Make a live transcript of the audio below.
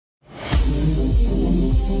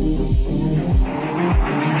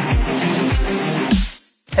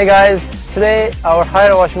Hey guys, today our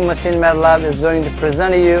higher washing machine Med Lab is going to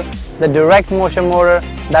present to you the direct motion motor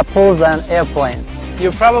that pulls an airplane.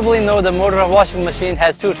 You probably know the motor of washing machine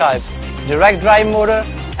has two types, direct drive motor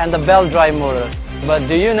and the belt drive motor. But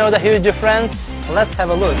do you know the huge difference? Let's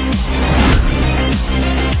have a look.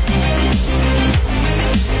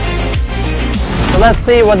 So let's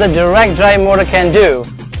see what the direct drive motor can do.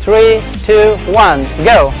 3, 2, 1,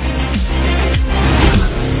 go!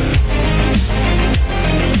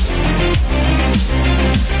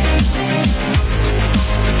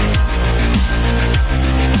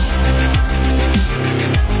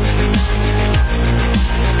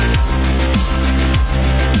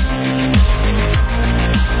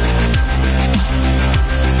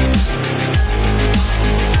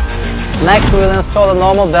 Next, we'll install a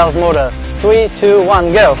normal belt motor. 3, 2,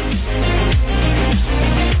 1, go!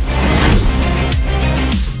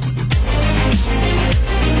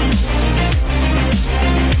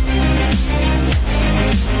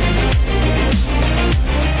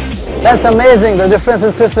 That's amazing, the difference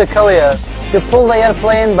is crystal clear. If you pull the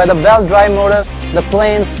airplane by the belt drive motor, the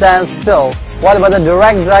plane stands still. While by the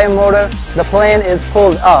direct drive motor, the plane is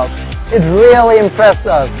pulled up. It really impressed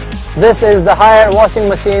us. This is the higher washing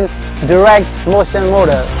machine direct motion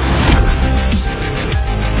motor.